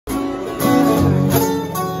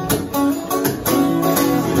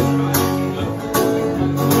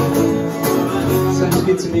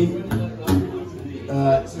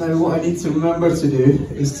I need to remember to do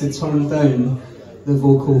is to turn down the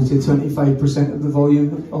vocal to 25% of the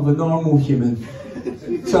volume of a normal human.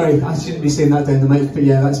 Sorry, I shouldn't be saying that down the mic, but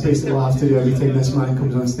yeah, that's basically what I have to do every time this man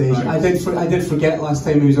comes on stage. I did forget last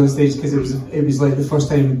time he was on stage because it was like the first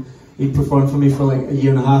time he performed for me for like a year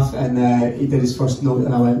and a half, and he did his first note,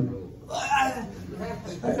 and I went.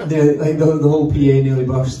 The whole PA nearly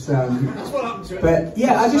burst. But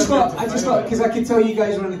yeah, I just got because I could tell you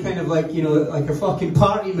guys were in a kind of like, you know, like a fucking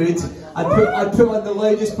party mood. I'd put on the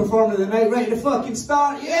loudest performer of the night, ready to fucking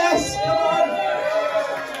start. Yes, come on,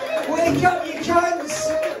 wake up, you cunts!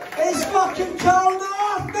 It's fucking cold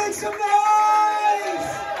off. Make some noise!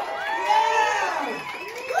 Yeah!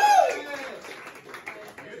 Woo!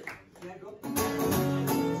 Yeah, go.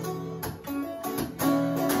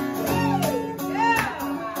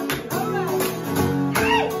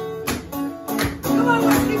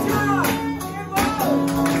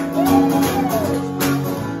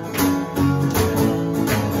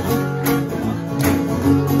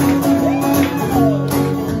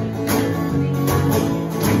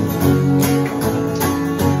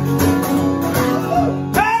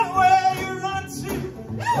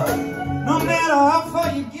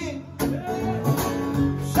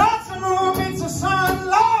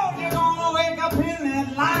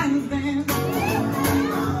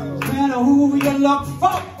 Who you look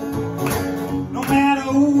for, no matter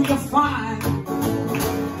who you find,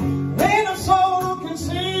 ain't a soul who can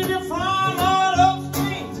save you from all those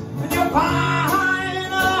things. And you're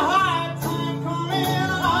behind a hard time coming,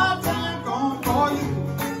 a hard time gone for you.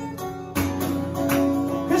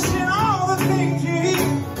 Missing all the things you hear,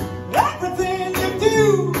 everything you do,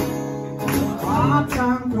 a hard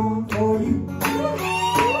time gone for you.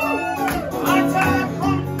 Hard time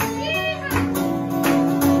gone.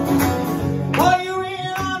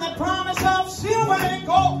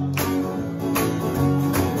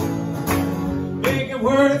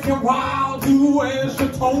 Worth your while, do as you're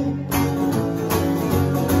told.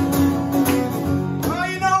 Well,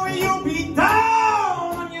 you know you'll be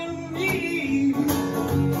down on your knees.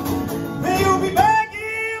 You'll be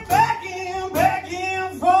begging, begging,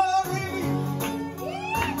 begging for relief.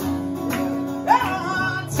 A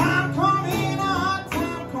hard time coming, a hard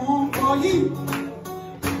time come for you.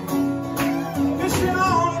 Missing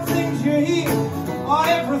all the things you hear, or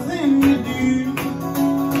everything you do.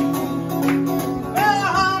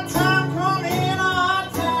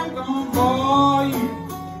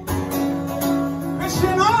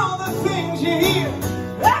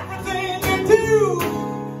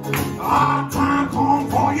 Hard time come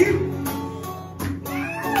for you.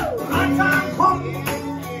 Hard time come.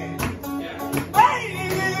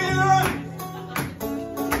 Baby,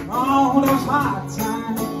 all those hard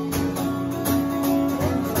times.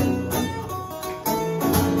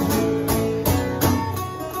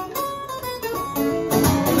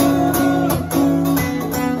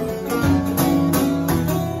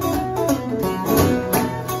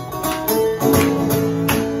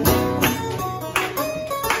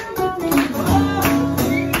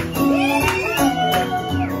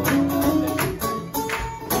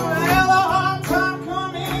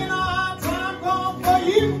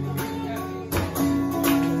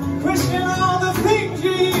 Question all the things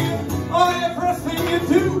you hear, or everything you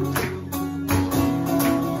do.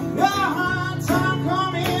 A hard time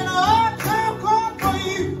coming, a hard time come for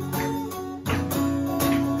you.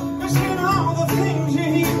 Question all the things you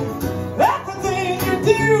hear, everything you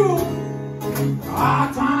do. A hard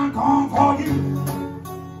time come for you.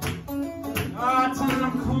 A hard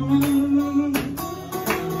time coming,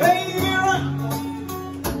 baby,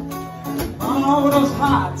 all those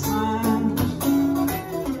hard times.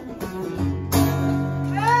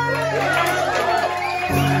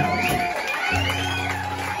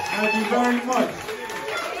 Thank you very much.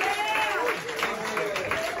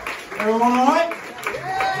 Everyone all right?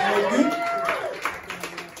 Very good.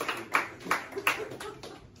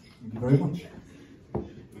 Thank you very much.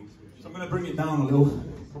 So I'm going to bring it down a little,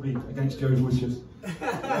 probably against Joe's wishes,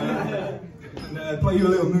 and play you a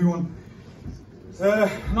little new one.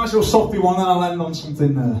 Nice little softy one, and I'll end on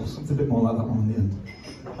something a bit more like that one at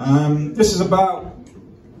the end. This is about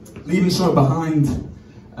leaving something behind.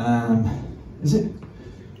 Is it?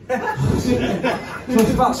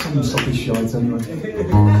 It's about some soppy shite anyway.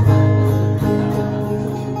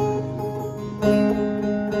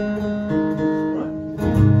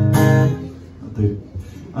 I'll do.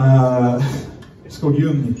 It's called You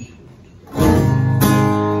and Me.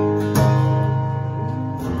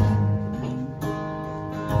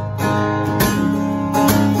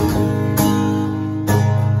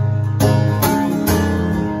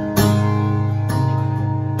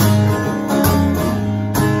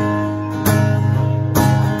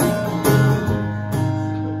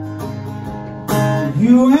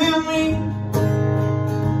 You and me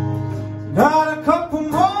got a couple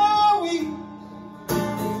more weeks,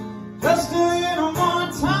 just a little more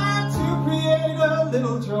time to create a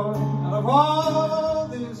little joy out of all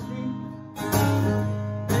this grief.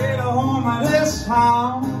 Made a home at this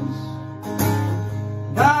house,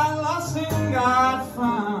 got lost and got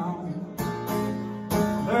found.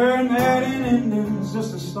 Learn that an ending's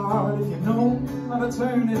just a start if you know how to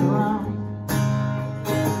turn it around.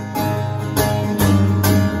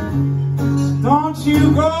 Don't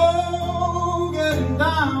you go getting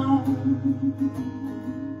down.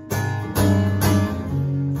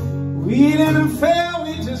 We didn't fail,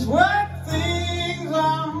 we just worked things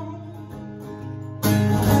out.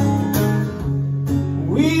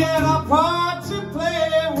 We had our part to play,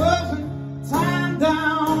 it wasn't time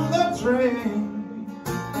down the drain.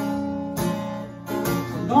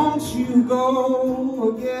 So don't you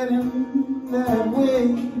go getting that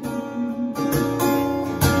way.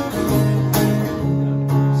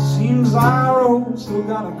 Seems our road still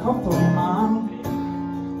got a couple of miles.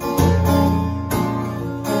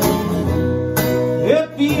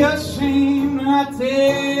 It'd be a shame to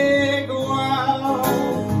take a while.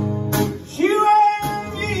 You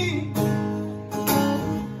and me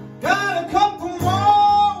got a couple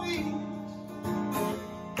more weeks,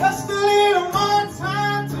 just a little more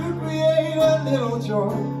time to create a little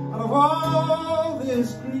joy out of all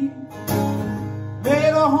this grief.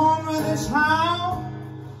 Made a home in this house,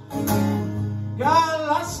 got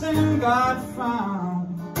lost and got found.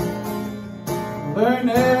 Learn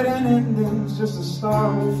that an ending's just a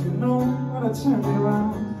start if you know how to turn it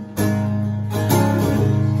around.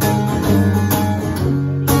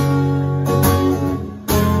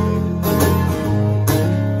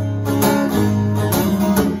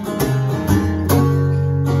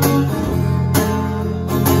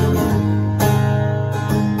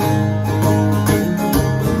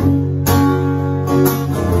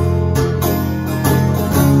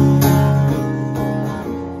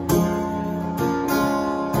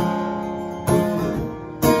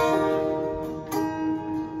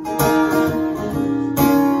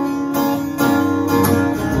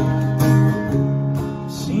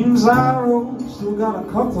 Our road still got a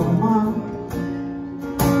couple of miles.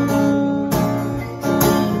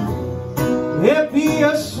 It'd be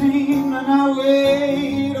a shame and I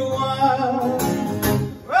wait a while.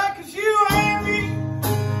 Well, 'cause you and me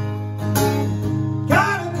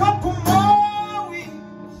got a couple more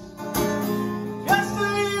weeks, just a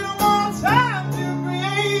little more time to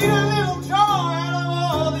create a little joy out of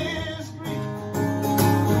all this grief.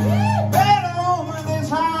 Better home in this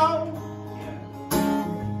house,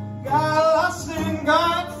 got lost and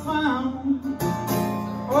got found.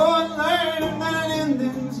 Oh, and learning that an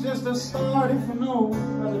ending's just a start if you know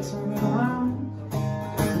how to turn it around.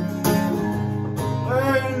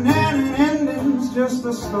 Learning that an ending's just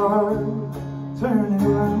a start, turn it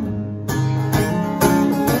around.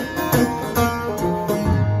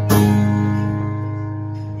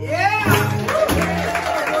 Yeah!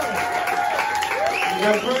 Thank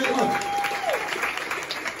you very much.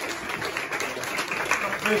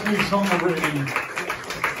 First new song I've written in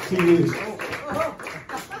 2 years.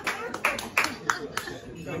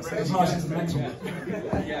 It's nice into the next one.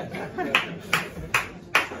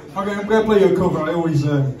 Okay, I'm going to play you a cover. I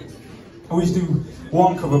always do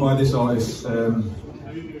one cover by this artist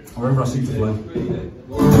wherever I see to play.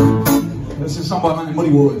 This is a song by a man in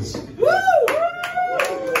Muddy Waters.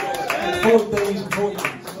 4 days and 40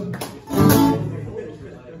 nights.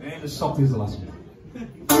 And as soft as the last one.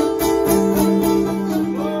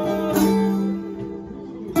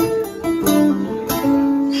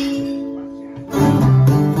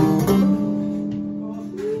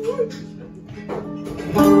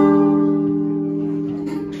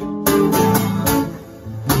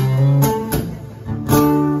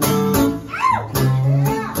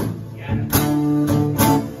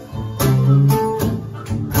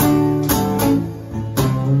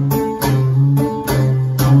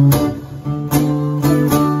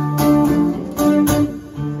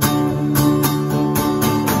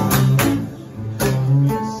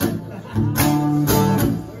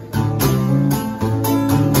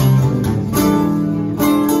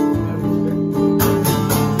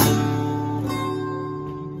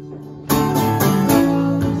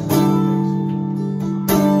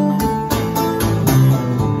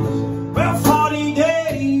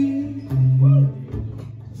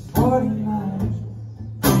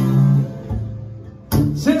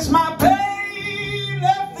 Since my babe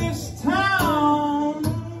left this town,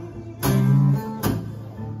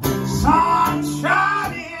 sun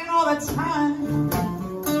shining all the time.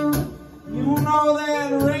 You know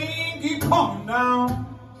that rain keeps coming down.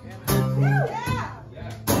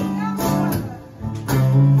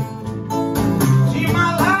 See,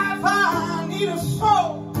 my life, I need a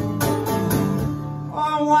soul.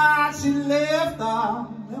 Oh, why she left,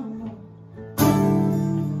 I'll never know.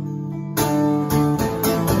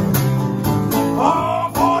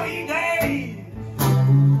 Oh, 40 days,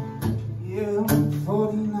 yeah,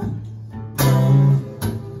 40 nights,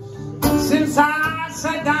 since I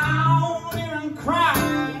sat down here and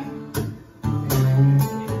cried.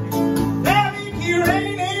 They keep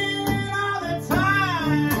raining all the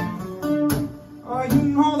time. Oh, you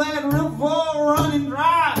know that river running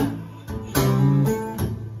dry.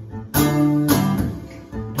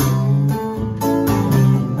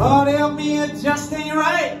 Oh, tell me it just ain't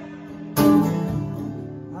right.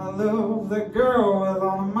 I love the girl with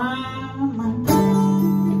all of my mind.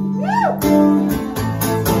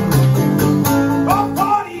 Oh,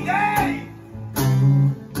 40 days,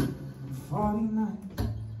 40 nights,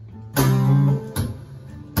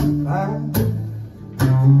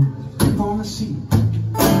 I'm gonna see.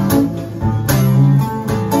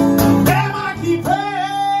 Damn, I keep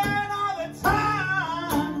praying all the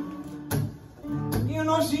time. You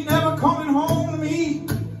know she never coming home to me.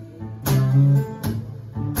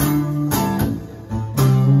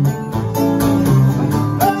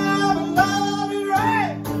 Love is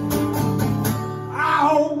right. I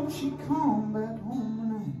hope she come back home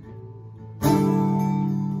tonight.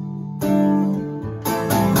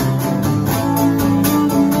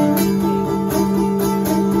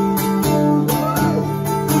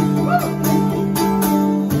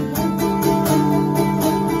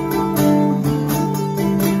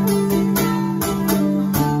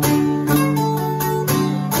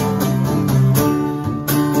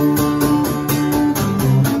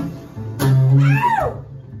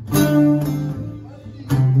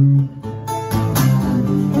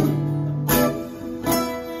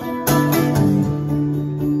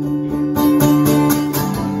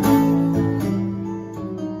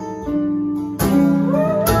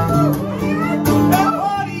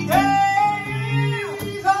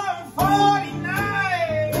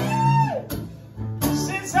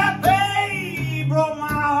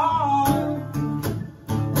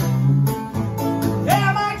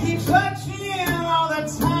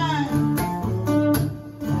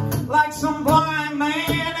 Like some blind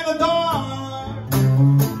man in the dark.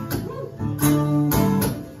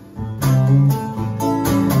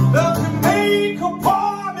 Love can make a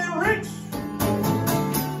poor man rich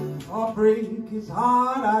or break his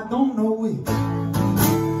heart, I don't know which.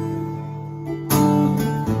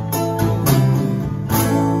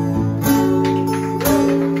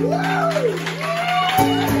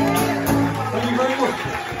 Thank you very much.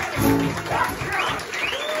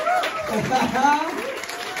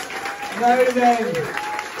 Now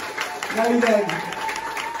then,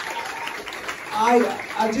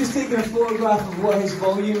 I just taken a photograph of what his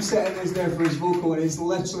volume setting is there for his vocal, and it's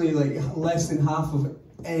literally like less than half of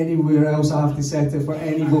anywhere else I have to set it for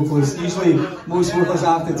any vocalist. Usually most vocalists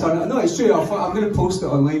I have to turn it. No, it's true. I'm going to post it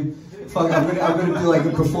online. Fuck, I'm going to do like a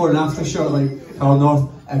before and after shot, like Carl North,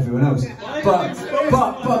 everyone else. But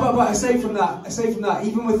aside from that,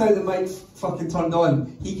 even without the mic fucking turned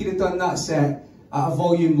on, he could have done that set at a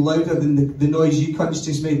volume louder than the noise you cunts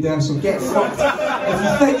just made there, so get fucked. If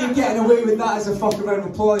you think you're getting away with that as a fucking round of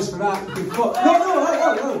applause for that, you can fuck.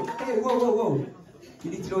 No, hey, whoa.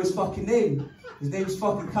 You need to know his fucking name. His name's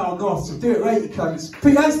fucking Carl North, so do it right, you cunts.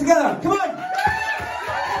 Put your hands together, come on!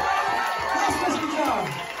 Yes, Mr. Jar!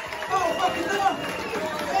 Oh, fucking North!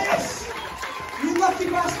 Yes! You lucky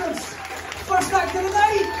bastards! First act of the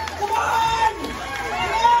night! Come on!